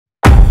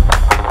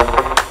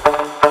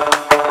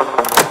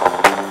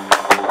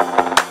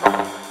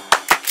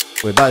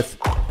we're both,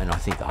 and I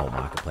think the whole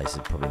marketplace is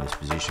probably in this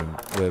position,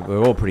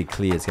 we're all pretty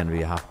clear it's going to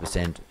be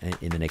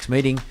 0.5% in the next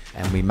meeting,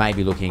 and we may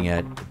be looking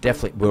at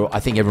definitely, I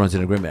think everyone's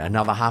in agreement,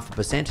 another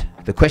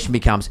 0.5%. The question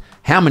becomes,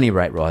 how many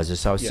rate rises?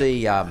 So I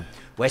see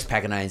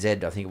Westpac and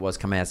ANZ, I think it was,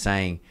 come out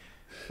saying...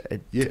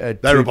 they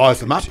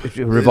revised them up.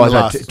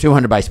 Revised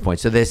 200 basis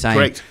points. So they're saying...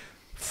 Correct.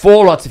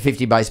 4 lots of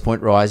 50 basis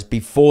point rise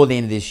before the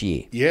end of this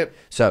year. Yep.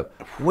 So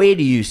where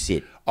do you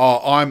sit?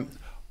 I'm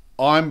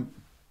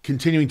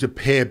continuing to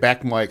pare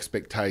back my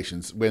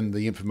expectations when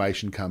the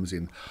information comes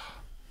in.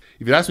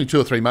 If you'd asked me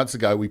 2 or 3 months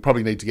ago, we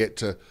probably need to get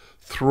to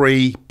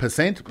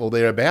 3% or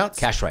thereabouts.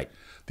 Cash rate.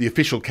 The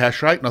official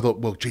cash rate. And I thought,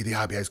 well, gee, the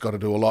RBA's got to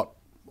do a lot,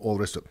 all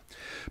the rest of it.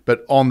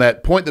 But on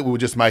that point that we were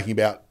just making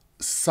about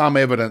some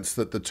evidence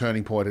that the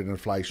turning point in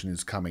inflation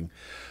is coming,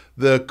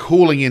 the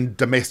cooling in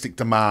domestic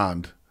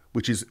demand,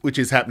 which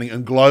is happening,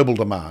 and global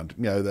demand,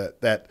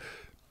 that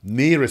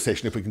near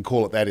recession, if we can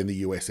call it that in the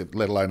US,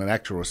 let alone an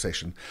actual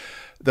recession.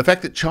 The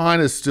fact that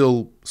China's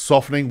still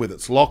softening with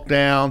its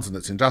lockdowns and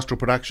its industrial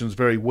production is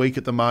very weak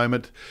at the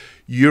moment.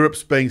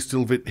 Europe's being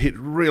still hit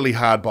really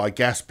hard by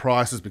gas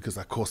prices because,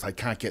 of course, they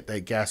can't get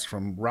their gas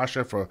from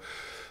Russia for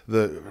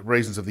the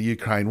reasons of the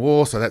Ukraine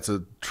war. So that's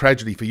a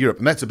tragedy for Europe.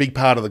 And that's a big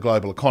part of the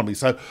global economy.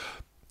 So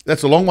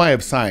that's a long way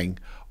of saying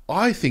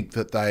I think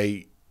that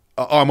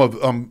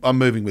I'm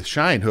moving with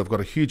Shane, who I've got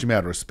a huge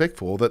amount of respect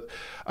for, that,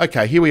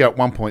 okay, here we are at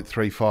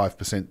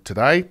 1.35%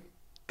 today.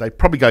 They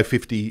probably go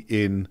 50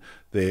 in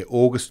their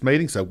August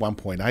meeting, so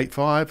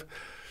 1.85.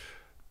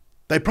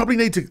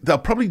 They'll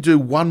probably do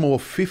one more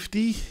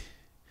 50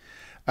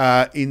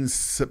 in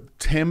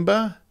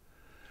September,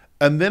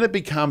 and then it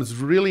becomes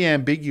really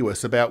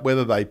ambiguous about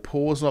whether they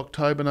pause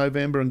October,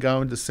 November and go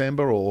in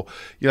December, or,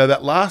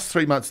 that last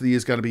 3 months of the year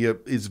is going to be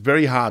is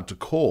very hard to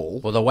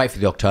call. Well, they'll wait for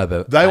the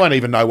October. They won't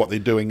even know what they're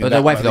doing. But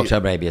they'll wait for the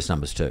October ABS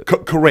numbers too.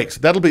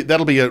 Correct.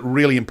 That'll be a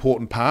really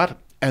important part.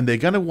 And they're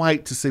going to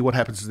wait to see what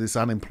happens to this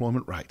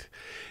unemployment rate.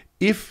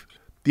 If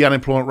the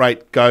unemployment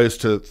rate goes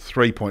to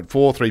 3.4,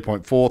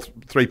 3.4,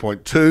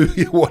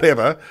 3.2,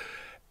 whatever,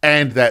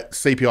 and that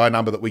CPI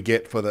number that we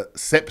get for the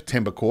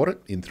September quarter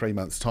in 3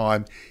 months'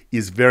 time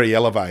is very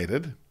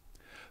elevated,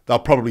 they'll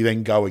probably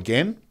then go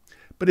again.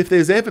 But if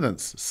there's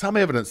evidence, some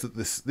evidence that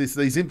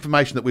these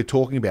information that we're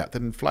talking about,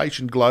 that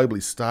inflation globally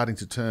is starting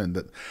to turn,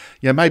 that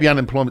maybe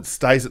unemployment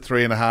stays at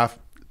 3.5,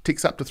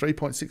 ticks up to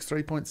 3.6,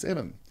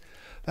 3.7,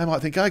 they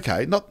might think,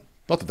 okay, not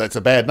that that's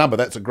a bad number,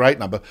 that's a great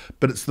number,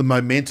 but it's the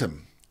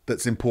momentum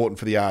that's important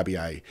for the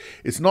RBA.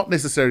 It's not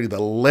necessarily the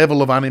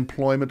level of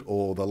unemployment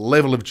or the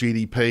level of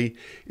GDP.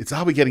 It's,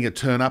 are we getting a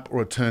turn up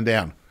or a turn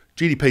down?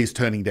 GDP is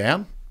turning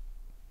down.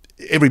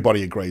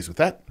 Everybody agrees with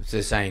that. So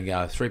they're saying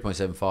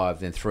 3.75,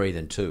 then 3,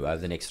 then 2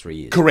 over the next 3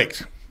 years.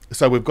 Correct.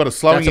 So we've got a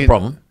slowing. That's a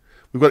problem.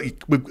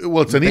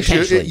 Well, it's an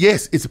issue.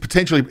 Yes, it's a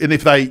potentially, and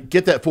if they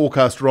get that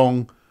forecast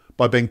wrong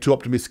by being too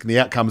optimistic and the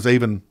outcome's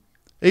even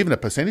a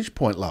percentage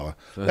point lower.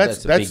 So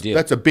that's a big deal.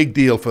 That's a big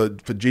deal for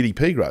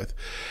GDP growth,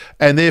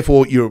 and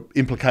therefore your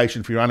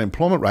implication for your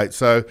unemployment rate.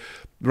 So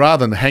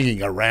rather than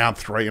hanging around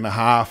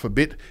 3.5 a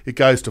bit, it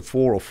goes to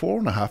 4 or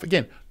 4.5.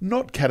 Again,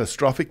 not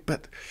catastrophic,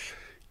 but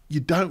you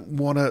don't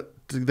want to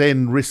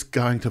then risk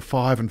going to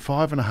 5 and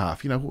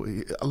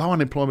 5.5. Low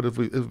unemployment, as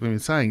we've been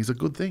saying, is a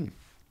good thing.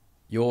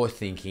 You're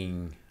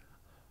thinking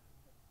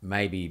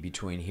maybe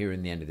between here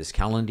and the end of this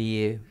calendar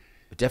year,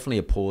 definitely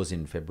a pause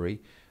in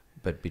February.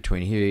 But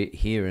between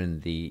here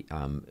and the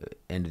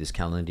end of this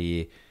calendar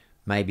year,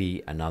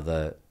 maybe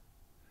another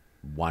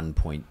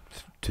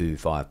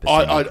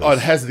 1.25%. I'd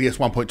hazard the guess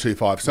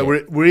 1.25. So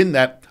we're in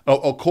that.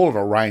 I'll call it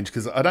a range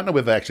because I don't know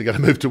whether they're actually going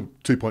to move to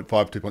 2.5,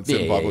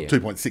 2.75, or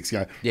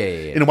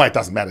 2.6. In a way, it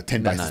doesn't matter.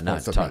 10 basis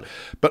points doesn't matter.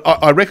 But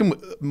I reckon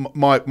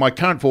my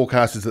current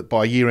forecast is that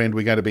by year end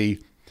we're going to be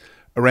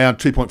around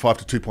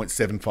 2.5 to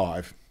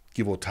 2.75,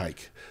 give or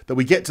take. That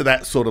we get to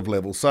that sort of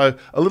level, so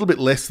a little bit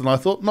less than I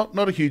thought.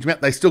 Not a huge amount.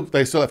 They still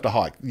have to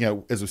hike.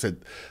 As we said,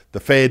 the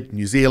Fed,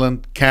 New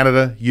Zealand,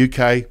 Canada,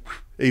 UK,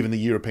 even the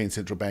European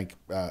Central Bank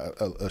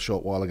a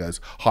short while ago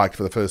hiked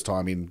for the first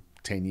time in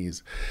 10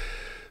 years.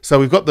 So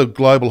we've got the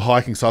global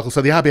hiking cycle.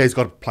 So the RBA's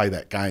got to play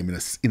that game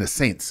in a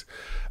sense.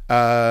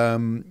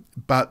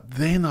 But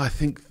then I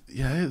think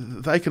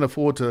they can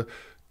afford to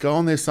go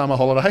on their summer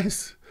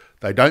holidays.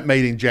 They don't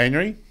meet in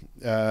January.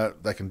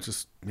 They can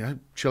just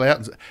chill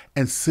out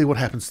and see what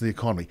happens to the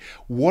economy.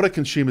 What are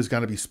consumers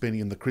going to be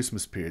spending in the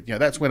Christmas period?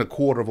 That's when a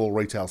quarter of all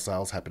retail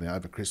sales happening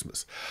over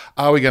Christmas.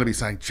 Are we going to be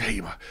saying,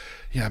 gee,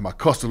 my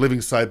cost of living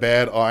is so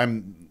bad,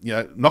 I'm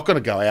not going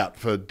to go out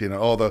for dinner.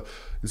 Or the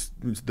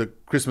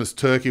Christmas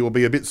turkey will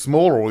be a bit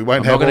smaller, or we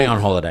won't have. I'm not going on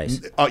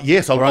holidays.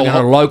 Yes, I'll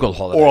have a local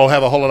holiday, or I'll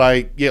have a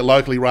holiday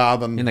locally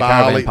rather than in the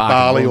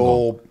Bali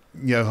or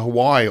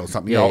Hawaii or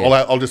something.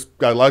 I'll just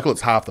go local.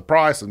 It's half the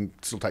price and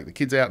still take the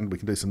kids out and we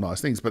can do some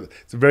nice things. But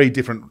it's a very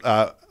different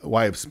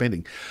way of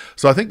spending.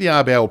 So I think the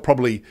RBA will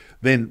probably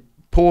then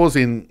pause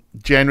in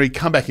January,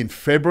 come back in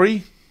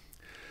February,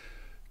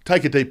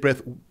 take a deep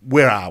breath.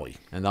 Where are we?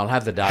 And they'll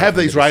have the data. Have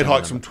these rate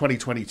hikes from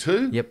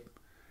 2022 Yep.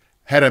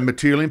 had a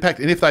material impact?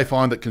 And if they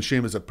find that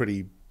consumers are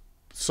pretty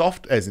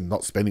soft, as in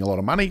not spending a lot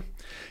of money,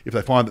 if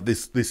they find that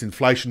this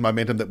inflation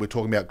momentum that we're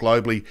talking about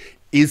globally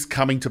is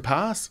coming to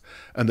pass,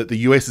 and that the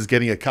US is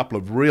getting a couple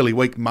of really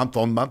weak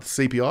month-on-month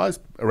CPIs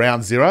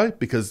around zero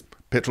because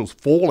petrol's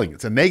falling,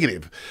 it's a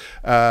negative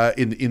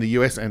in the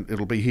US, and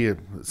it'll be here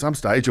at some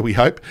stage, or we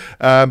hope,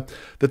 that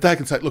they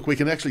can say, look, we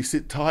can actually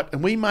sit tight,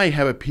 and we may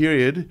have a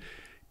period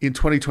in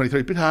 2023,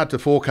 a bit hard to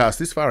forecast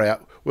this far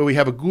out, where we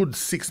have a good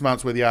 6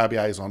 months where the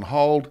RBA is on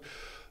hold.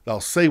 They'll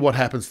see what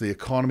happens to the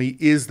economy.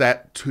 Is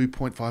that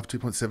 2.5,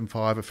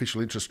 2.75 official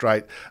interest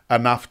rate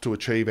enough to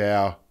achieve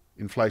our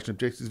inflation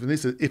objectives? And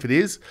this, if it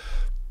is,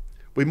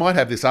 we might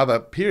have this other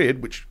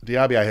period, which the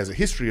RBA has a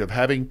history of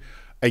having,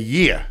 a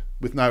year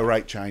with no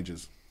rate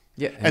changes.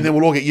 Yeah, and then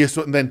we'll all get used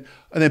to it, and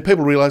then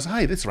people realise,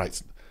 hey, this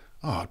rate's,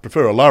 I'd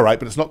prefer a low rate,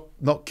 but it's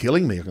not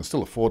killing me. I can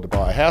still afford to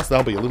buy a house.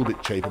 They'll be a little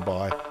bit cheaper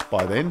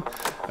by then.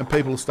 And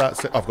people will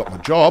start, I've got my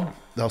job,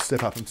 they'll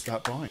step up and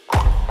start buying.